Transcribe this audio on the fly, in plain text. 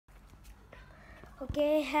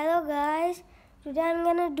Okay, hello guys. Today I'm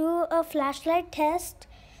gonna do a flashlight test.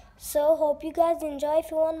 So hope you guys enjoy.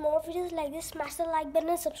 If you want more videos like this, smash the like button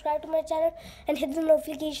and subscribe to my channel and hit the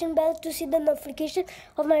notification bell to see the notification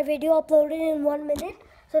of my video uploaded in 1 minute.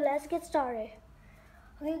 So let's get started.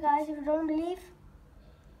 Okay guys, if you don't believe,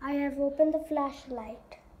 I have opened the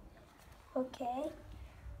flashlight. Okay.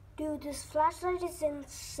 Dude, this flashlight is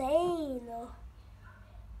insane.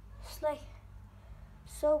 It's like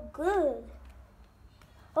so good.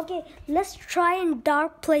 Okay, let's try in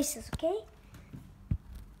dark places, okay?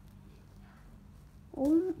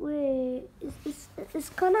 Oh wait, it's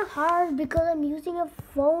kind of hard because I'm using a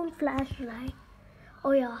phone flashlight.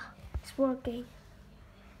 Oh yeah, it's working.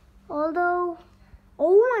 Although,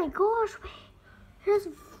 oh my gosh, wait,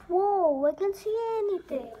 whoa, I can see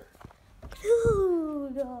anything.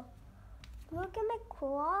 Dude, look at my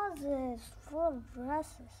closet full of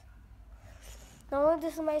dresses. Now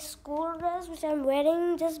this is my school dress, which I'm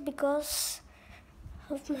wearing just because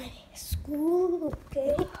of my school,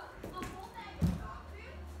 okay?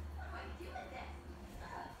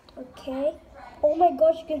 Okay. Oh my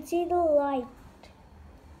gosh, you can see the light.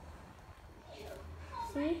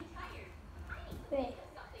 See? Wait.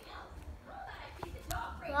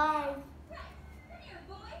 Live.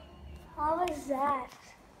 How is that?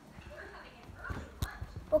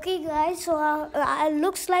 Okay guys, so it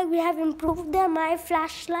looks like we have improved them. My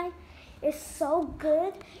flashlight is so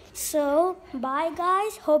good. So bye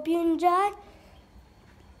guys, hope you enjoy.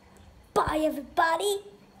 Bye everybody.